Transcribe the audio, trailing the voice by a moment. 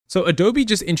So Adobe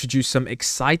just introduced some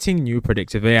exciting new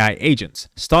predictive AI agents,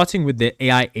 starting with the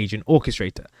AI Agent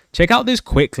Orchestrator. Check out this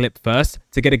quick clip first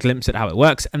to get a glimpse at how it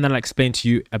works, and then I'll explain to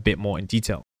you a bit more in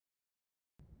detail.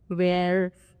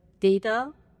 Where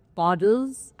data,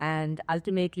 models, and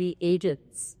ultimately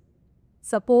agents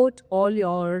support all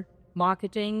your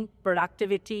marketing,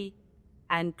 productivity,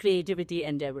 and creativity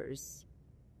endeavors.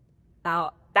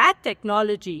 Now, that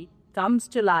technology comes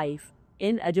to life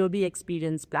in Adobe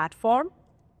Experience Platform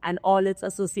and all its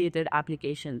associated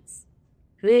applications,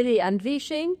 really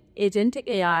unleashing agentic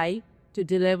AI to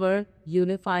deliver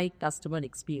unified customer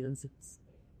experiences.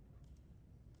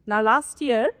 Now, last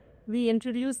year, we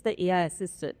introduced the AI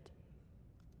Assistant.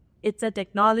 It's a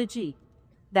technology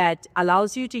that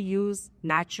allows you to use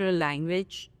natural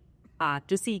language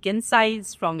to seek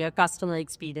insights from your customer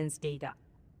experience data.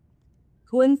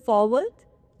 Going forward,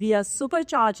 we are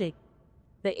supercharging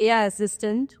the AI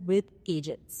Assistant with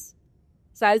agents.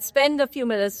 So I'll spend a few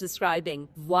minutes describing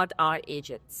what are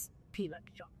agents.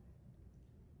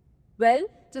 Well,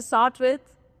 to start with,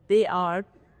 they are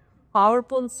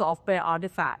powerful software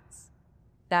artifacts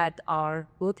that are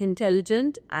both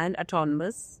intelligent and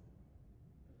autonomous.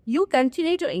 You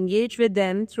continue to engage with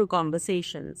them through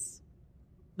conversations,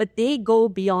 but they go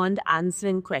beyond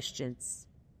answering questions.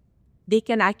 They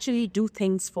can actually do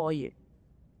things for you.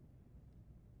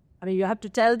 I mean, you have to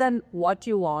tell them what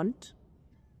you want,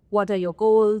 what are your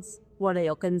goals, what are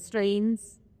your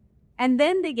constraints, and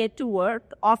then they get to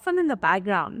work, often in the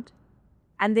background,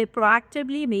 and they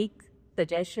proactively make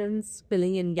suggestions,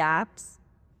 filling in gaps.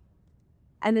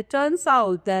 And it turns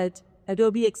out that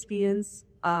Adobe Experience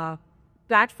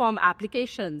platform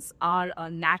applications are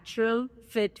a natural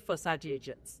fit for such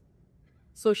agents.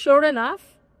 So sure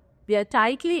enough, we are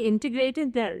tightly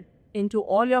integrated there into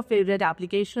all your favorite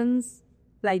applications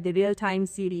like the real-time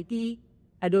CDP,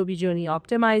 Adobe Journey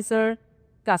Optimizer,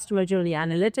 Customer Journey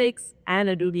Analytics, and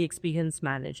Adobe Experience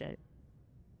Manager.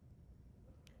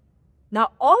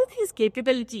 Now, all these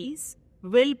capabilities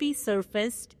will be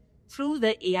surfaced through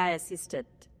the AI Assistant.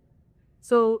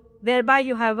 So thereby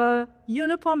you have a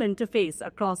uniform interface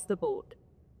across the board.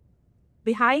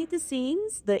 Behind the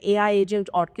scenes, the AI Agent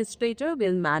Orchestrator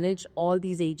will manage all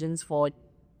these agents for you.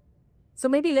 So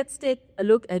maybe let's take a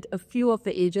look at a few of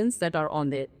the agents that are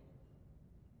on there.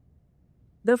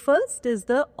 The first is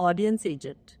the Audience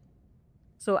Agent.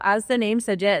 So as the name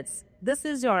suggests, this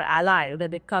is your ally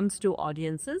when it comes to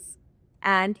audiences,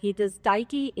 and it is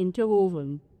tightly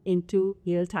interwoven into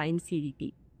real-time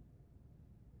CDP.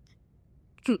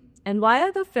 And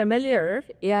via the familiar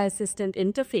AI Assistant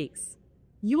interface,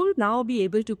 you will now be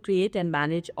able to create and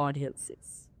manage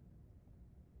audiences.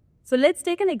 So let's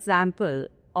take an example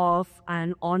of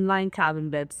an online travel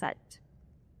website.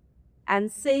 And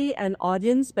say an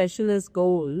audience specialist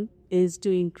goal is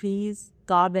to increase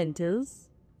car rentals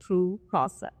through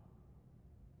cross-sell.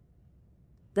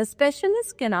 The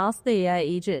specialist can ask the AI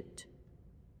agent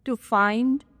to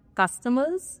find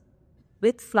customers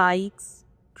with flights,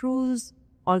 cruise,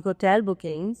 or hotel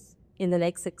bookings in the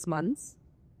next 6 months,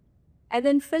 and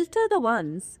then filter the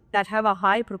ones that have a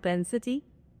high propensity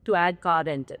to add car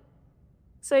rental.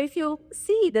 So if you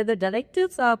see that the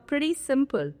directives are pretty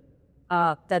simple,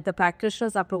 that the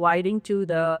practitioners are providing to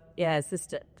the AI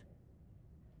assistant.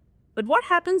 But what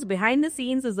happens behind the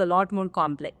scenes is a lot more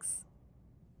complex.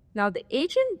 Now, the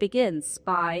agent begins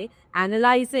by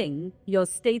analyzing your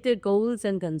stated goals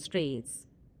and constraints.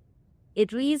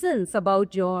 It reasons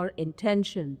about your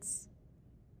intentions.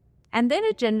 And then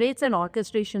it generates an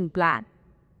orchestration plan,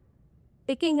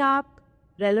 picking up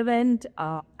relevant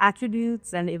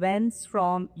attributes and events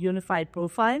from unified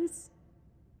profiles.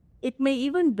 It may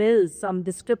even build some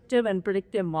descriptive and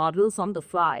predictive models on the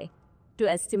fly to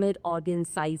estimate audience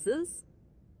sizes.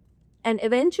 And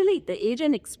eventually, the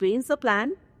agent explains the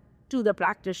plan to the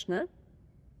practitioner,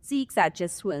 seeks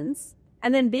adjustments,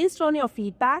 and then based on your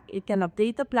feedback, it can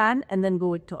update the plan and then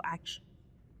go into action.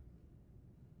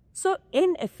 So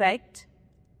in effect,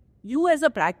 you as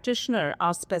a practitioner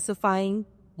are specifying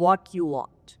what you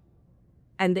want,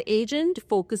 and the agent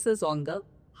focuses on the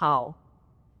how.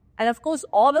 And of course,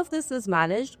 all of this is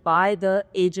managed by the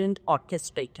agent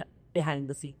orchestrator behind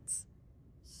the scenes.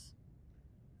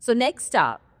 So next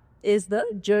up is the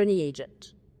Journey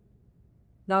Agent.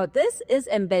 Now, this is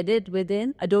embedded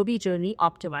within Adobe Journey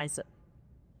Optimizer.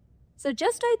 So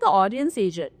just like the Audience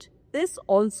Agent, this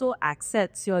also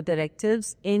accepts your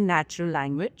directives in natural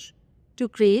language to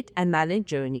create and manage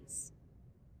journeys.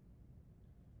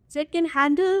 So it can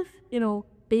handle,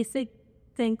 basic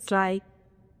things like,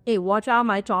 hey, what are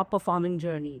my top performing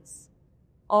journeys?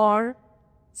 Or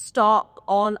stop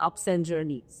all upsend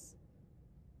journeys.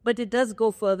 But it does go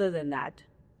further than that.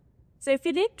 So if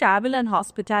you take travel and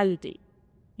hospitality,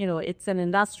 it's an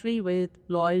industry with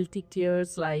loyalty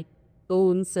tiers like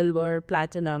gold, silver,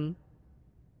 platinum.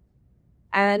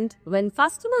 And when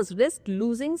customers risked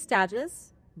losing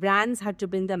status, brands had to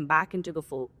bring them back into the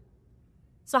fold.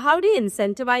 So how do you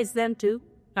incentivize them to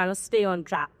kind of stay on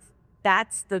track?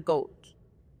 That's the goal.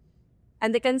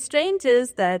 And the constraint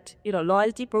is that,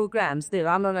 loyalty programs, they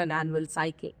run on an annual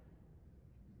cycle.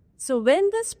 So when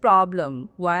this problem,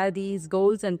 via these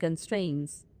goals and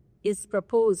constraints, is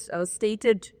proposed or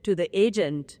stated to the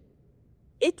agent,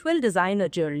 it will design a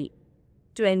journey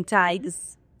to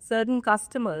entice certain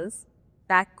customers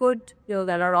that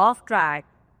are off track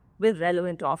with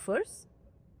relevant offers.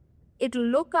 It will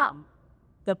look up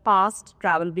the past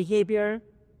travel behavior.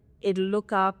 It will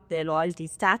look up their loyalty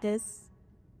status.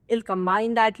 It'll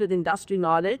combine that with industry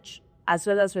knowledge as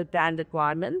well as with brand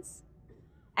requirements.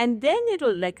 And then it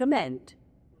will recommend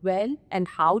when and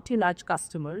how to nudge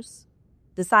customers,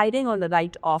 deciding on the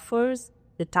right offers,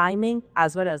 the timing,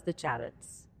 as well as the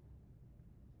channels.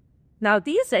 Now,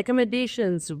 these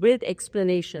recommendations with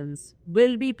explanations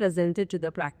will be presented to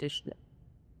the practitioner,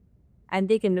 and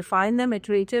they can refine them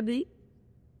iteratively.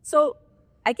 So,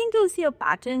 I think you'll see a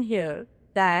pattern here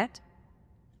that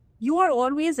you are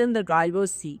always in the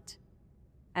driver's seat,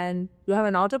 and you have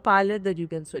an autopilot that you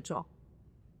can switch off.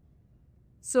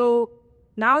 So,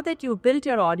 now that you've built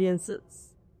your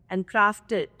audiences and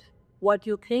crafted what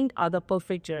you think are the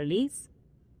perfect journeys,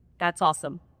 that's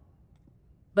awesome.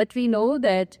 But we know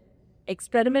that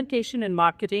experimentation in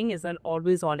marketing is an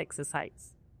always-on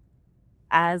exercise.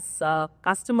 As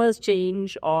customers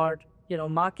change or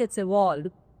markets evolve,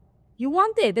 you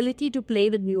want the ability to play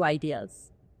with new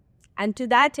ideas. And to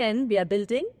that end, we are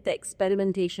building the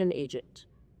Experimentation Agent.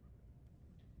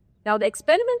 Now, the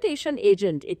Experimentation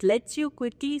Agent, it lets you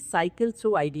quickly cycle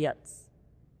through ideas,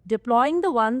 deploying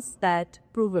the ones that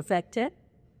prove effective.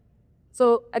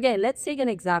 So again, let's take an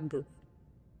example.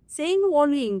 Say you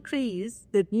want to increase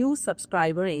the new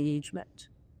subscriber engagement.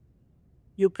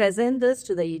 You present this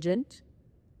to the agent.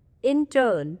 In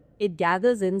turn, it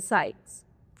gathers insights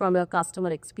from your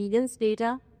customer experience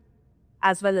data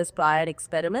as well as prior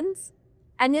experiments,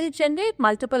 and it'll generate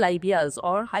multiple ideas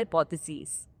or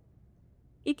hypotheses.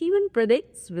 It even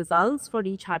predicts results for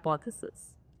each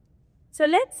hypothesis. So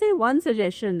let's say one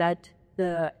suggestion that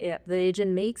the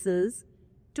agent makes is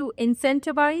to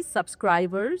incentivize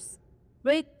subscribers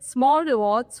with small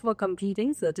rewards for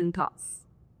completing certain tasks.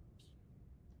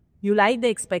 You like the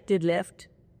expected lift,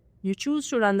 you choose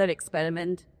to run that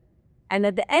experiment, and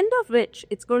at the end of which,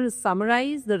 it's going to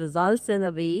summarize the results in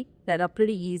a way that are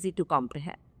pretty easy to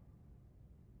comprehend.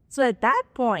 So at that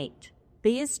point,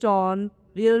 based on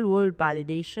real-world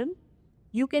validation,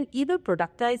 you can either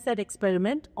productize that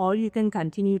experiment or you can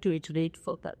continue to iterate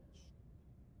further.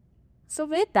 So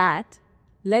with that,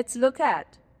 let's look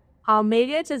at how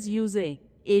Marriott is using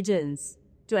agents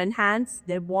to enhance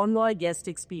their Bonvoy guest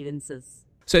experiences.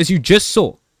 So as you just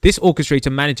saw, this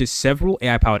orchestrator manages several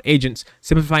AI-powered agents,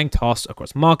 simplifying tasks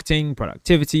across marketing,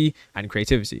 productivity, and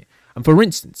creativity. And for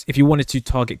instance, if you wanted to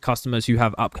target customers who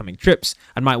have upcoming trips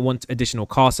and might want additional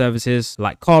car services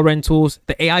like car rentals,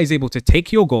 the AI is able to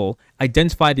take your goal,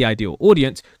 identify the ideal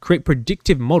audience, create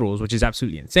predictive models, which is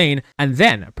absolutely insane, and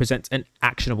then present an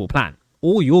actionable plan.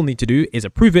 All you'll need to do is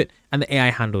approve it, and the AI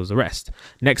handles the rest.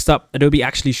 Next up, Adobe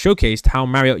actually showcased how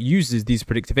Marriott uses these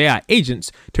predictive AI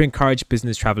agents to encourage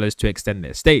business travelers to extend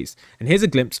their stays. And here's a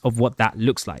glimpse of what that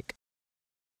looks like.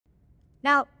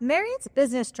 Now, Marriott's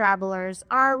business travelers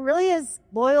are really as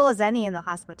loyal as any in the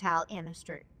hospitality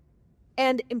industry.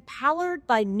 And empowered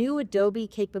by new Adobe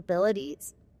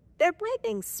capabilities, they're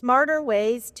finding smarter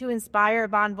ways to inspire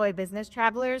Bonvoy business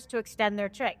travelers to extend their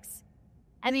trips.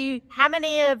 I mean, how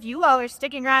many of you all are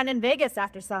sticking around in Vegas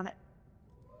after Summit?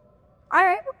 All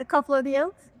right, a couple of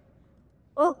you.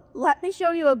 Well, let me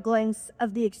show you a glimpse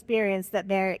of the experience that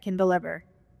Marriott can deliver.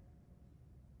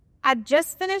 I've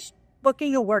just finished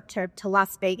booking a work trip to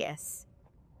Las Vegas.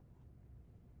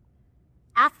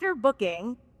 After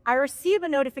booking, I receive a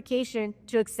notification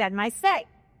to extend my stay.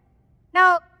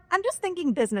 Now, I'm just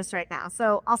thinking business right now,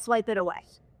 so I'll swipe it away.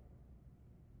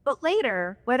 But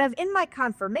later, when I'm in my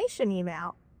confirmation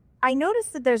email, I notice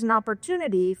that there's an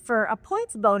opportunity for a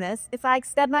points bonus if I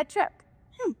extend my trip.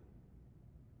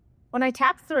 When I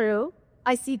tap through,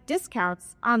 I see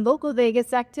discounts on local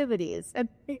Vegas activities. And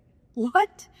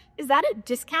what? Is that a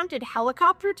discounted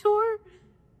helicopter tour?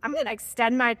 I'm going to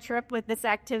extend my trip with this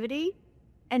activity,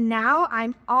 and now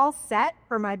I'm all set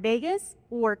for my Vegas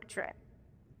work trip.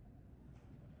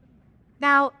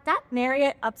 Now, that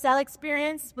Marriott upsell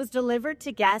experience was delivered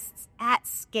to guests at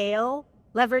scale,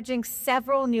 leveraging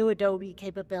several new Adobe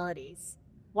capabilities.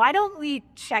 why don't we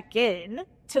check in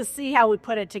to see how we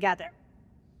put it together?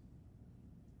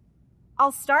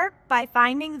 I'll start by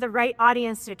finding the right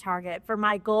audience to target for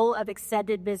my goal of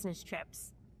extended business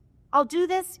trips. I'll do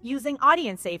this using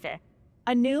Audience Agent,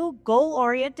 a new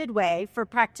goal-oriented way for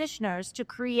practitioners to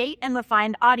create and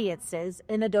refine audiences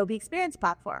in Adobe Experience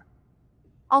Platform.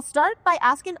 I'll start by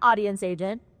asking Audience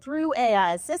Agent through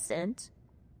AI Assistant,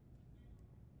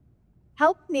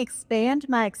 help me expand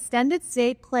my extended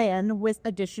stay plan with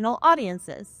additional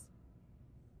audiences.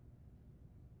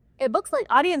 It looks like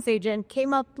Audience Agent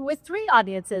came up with 3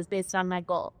 audiences based on my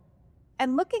goal.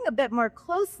 And looking a bit more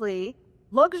closely,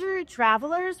 luxury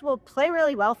travelers will play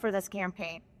really well for this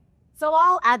campaign. So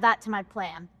I'll add that to my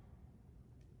plan.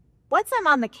 Once I'm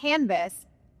on the canvas,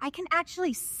 I can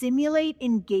actually simulate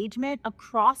engagement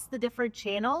across the different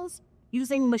channels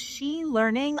using machine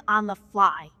learning on the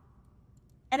fly.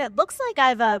 And it looks like I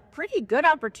have a pretty good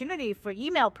opportunity for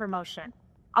email promotion.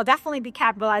 I'll definitely be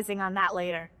capitalizing on that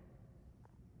later.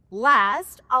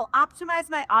 Last, I'll optimize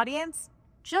my audience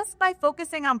just by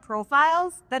focusing on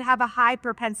profiles that have a high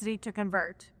propensity to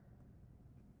convert.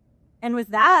 And with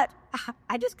that,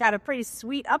 I just got a pretty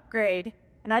sweet upgrade,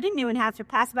 and I didn't even have to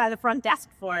pass by the front desk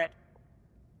for it.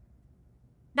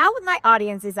 Now with my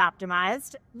audience is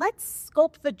optimized, let's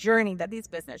sculpt the journey that these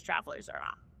business travelers are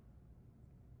on.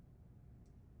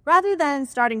 Rather than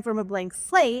starting from a blank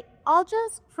slate, I'll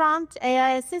just prompt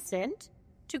AI Assistant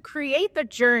to create the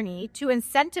journey to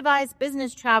incentivize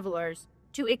business travelers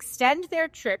to extend their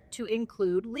trip to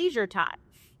include leisure time.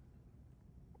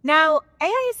 Now,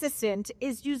 AI Assistant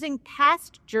is using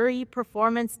past jury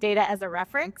performance data as a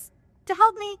reference to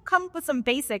help me come up with some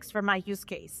basics for my use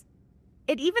case.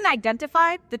 It even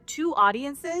identified the 2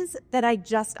 audiences that I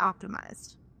just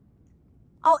optimized.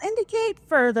 I'll indicate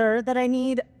further that I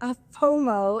need a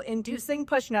FOMO-inducing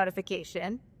push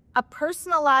notification, a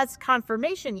personalized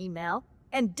confirmation email,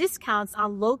 and discounts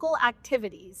on local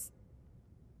activities.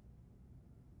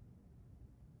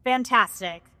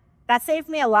 Fantastic. That saved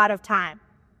me a lot of time.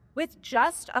 With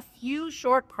just a few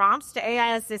short prompts to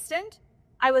AI Assistant,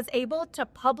 I was able to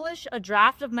publish a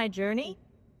draft of my journey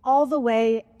all the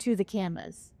way to the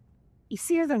canvas.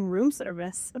 Easier than room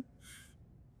service.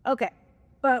 Okay,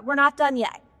 but we're not done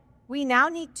yet. We now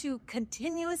need to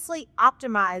continuously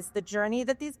optimize the journey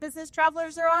that these business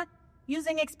travelers are on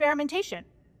using experimentation.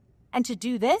 And to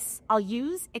do this, I'll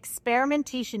use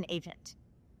Experimentation Agent.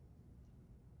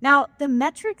 Now, the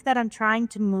metric that I'm trying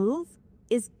to move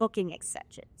is booking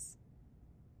extensions.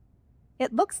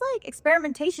 It looks like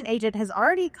Experimentation Agent has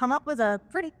already come up with a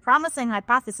pretty promising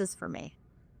hypothesis for me,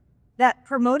 that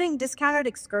promoting discounted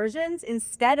excursions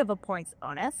instead of a points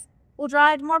bonus will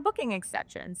drive more booking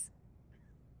extensions.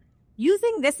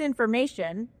 Using this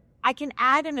information, I can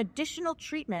add an additional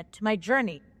treatment to my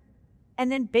journey.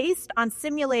 And then based on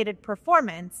simulated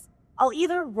performance, I'll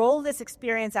either roll this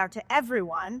experience out to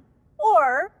everyone,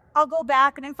 or I'll go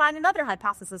back and find another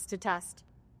hypothesis to test.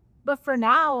 But for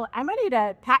now, I'm ready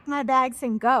to pack my bags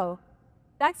and go.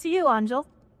 Back to you, Angel.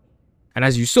 And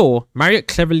as you saw, Marriott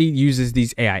cleverly uses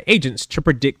these AI agents to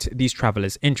predict these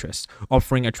travelers' interests,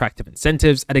 offering attractive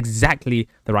incentives at exactly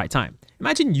the right time.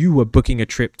 Imagine you were booking a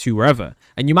trip to wherever,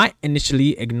 and you might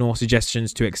initially ignore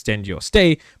suggestions to extend your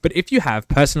stay, but if you have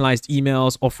personalized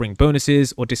emails offering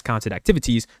bonuses or discounted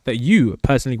activities that you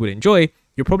personally would enjoy,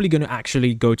 you're probably going to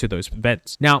actually go to those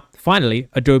events. Now, finally,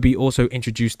 Adobe also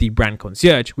introduced the Brand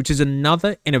Concierge, which is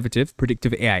another innovative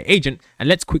predictive AI agent, and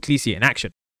let's quickly see it in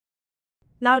action.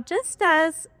 Now, just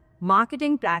as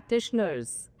marketing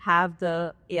practitioners have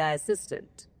the AI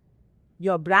assistant,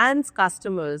 your brand's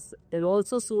customers will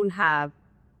also soon have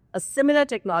a similar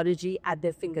technology at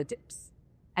their fingertips.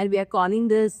 And we are calling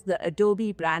this the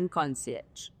Adobe Brand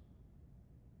Concierge.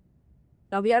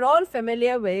 Now, we are all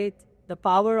familiar with the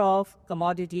power of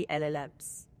commodity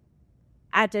LLMs.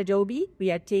 At Adobe, we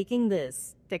are taking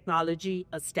this technology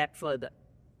a step further.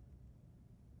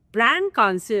 Brand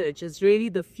Concierge is really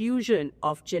the fusion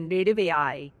of generative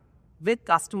AI with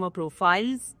customer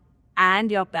profiles and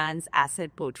your brand's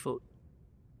asset portfolio.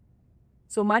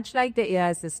 So much like the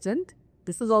AI assistant,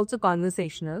 this is also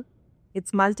conversational.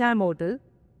 It's multimodal.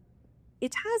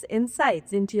 It has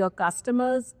insights into your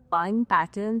customers' buying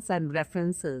patterns and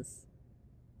references.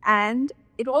 And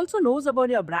it also knows about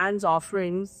your brand's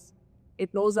offerings.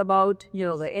 It knows about,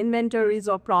 the inventories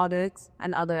of products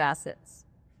and other assets.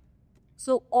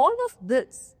 So all of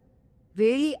this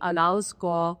really allows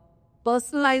for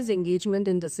personalized engagement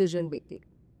in decision making.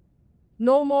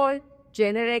 No more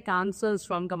generic answers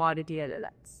from commodity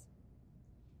LLMs.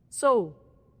 So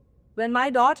when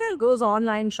my daughter goes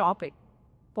online shopping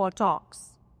for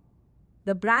tops,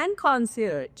 the Brand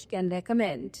Concierge can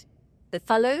recommend the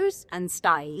colors and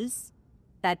styles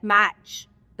that match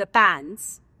the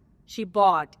pants she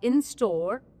bought in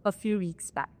store a few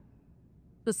weeks back.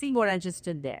 So see what I just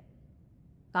did there.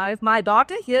 Now, if my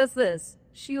daughter hears this,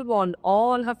 she would want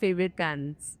all her favorite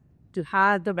pants to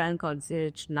have the brand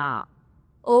concierge now.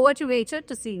 Over to Rachel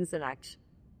to see this in action.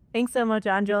 Thanks so much,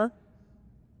 Angela.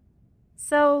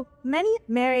 So many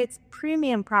Marriott's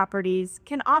premium properties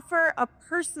can offer a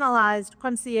personalized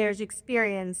concierge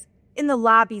experience in the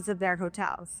lobbies of their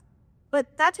hotels.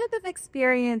 But that type of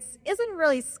experience isn't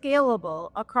really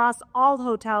scalable across all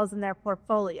hotels in their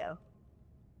portfolio.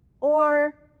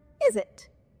 Or is it?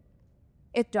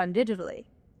 If done digitally.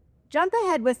 Jump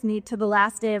ahead with me to the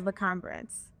last day of the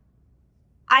conference.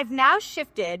 I've now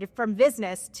shifted from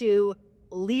business to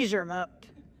leisure mode.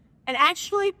 And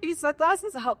actually, these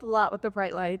sunglasses help a lot with the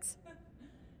bright lights.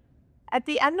 At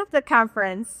the end of the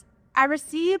conference, I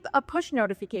received a push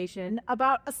notification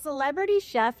about a celebrity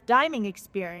chef dining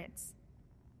experience.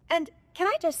 And can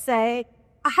I just say,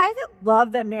 I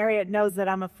love that Marriott knows that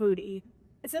I'm a foodie.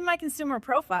 It's in my consumer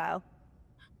profile.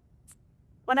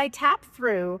 When I tap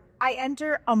through, I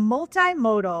enter a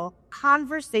multimodal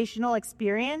conversational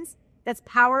experience that's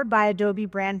powered by Adobe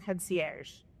Brand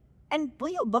Concierge. And will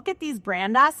you look at these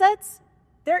brand assets?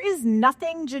 There is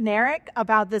nothing generic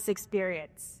about this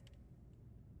experience.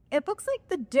 It looks like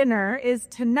the dinner is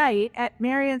tonight at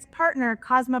Marriott's partner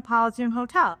Cosmopolitan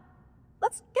Hotel.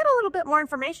 Let's get a little bit more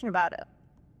information about it.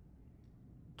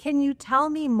 Can you tell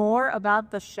me more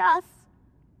about the chef?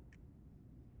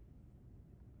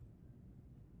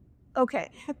 Okay,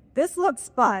 this looks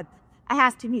fun. I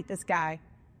have to meet this guy.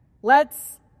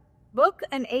 Let's book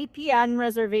an 8 p.m.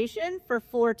 reservation for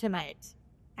 4 tonight.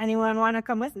 Anyone want to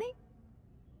come with me?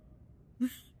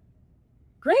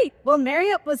 Great. Well,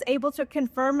 Marriott was able to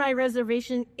confirm my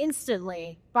reservation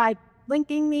instantly by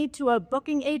linking me to a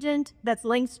booking agent that's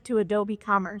linked to Adobe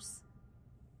Commerce.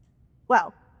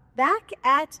 Well, back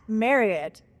at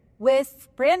Marriott, with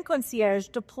Brand Concierge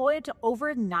deployed to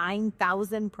over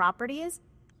 9,000 properties,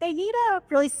 they need a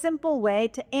really simple way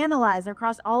to analyze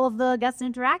across all of the guest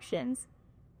interactions.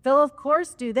 They'll, of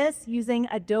course, do this using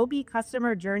Adobe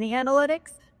Customer Journey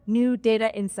Analytics' new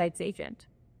Data Insights agent.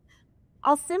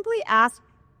 I'll simply ask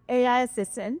AI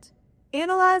Assistant,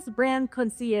 analyze Brand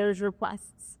Concierge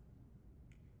requests.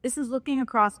 This is looking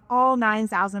across all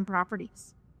 9,000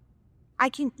 properties. I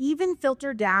can even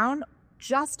filter down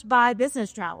just by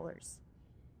business travelers.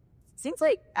 Seems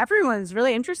like everyone's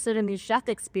really interested in these chef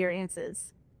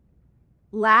experiences.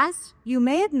 Last, you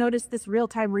may have noticed this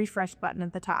real-time refresh button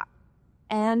at the top.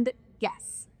 And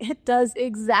yes, it does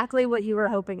exactly what you were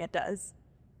hoping it does.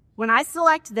 When I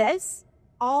select this,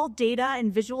 all data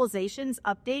and visualizations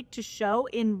update to show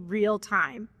in real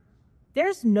time.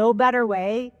 There's no better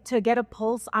way to get a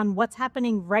pulse on what's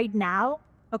happening right now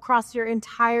across your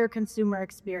entire consumer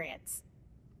experience.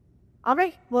 All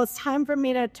right, well, it's time for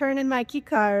me to turn in my key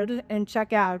card and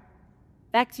check out.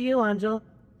 Back to you, Angel.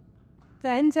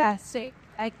 Fantastic.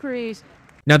 Agree.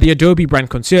 Now, the Adobe Brand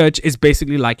Concierge is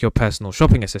basically like your personal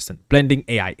shopping assistant, blending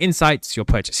AI insights, your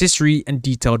purchase history, and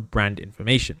detailed brand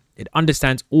information. It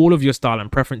understands all of your style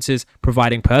and preferences,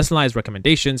 providing personalized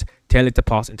recommendations tailored to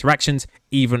past interactions,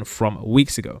 even from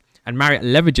weeks ago. And Marriott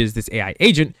leverages this AI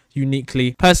agent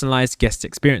uniquely personalized guest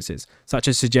experiences, such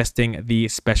as suggesting the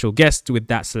special guest with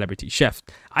that celebrity chef.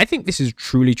 I think this is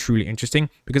truly, truly interesting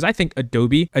because I think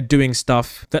Adobe are doing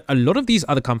stuff that a lot of these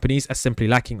other companies are simply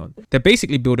lacking on. They're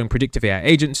basically building predictive AI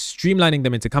agents, streamlining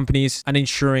them into companies, and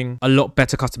ensuring a lot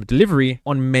better customer delivery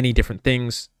on many different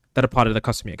things that are part of the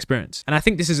customer experience. And I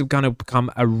think this is going to become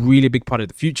a really big part of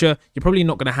the future. You're probably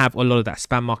not going to have a lot of that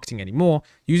spam marketing anymore.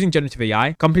 Using generative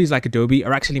AI, companies like Adobe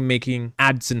are actually making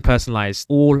ads and personalized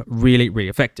all really, really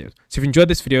effective. So if you enjoyed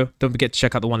this video, don't forget to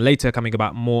check out the one later coming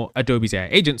about more Adobe's AI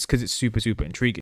agents because it's super, super intriguing.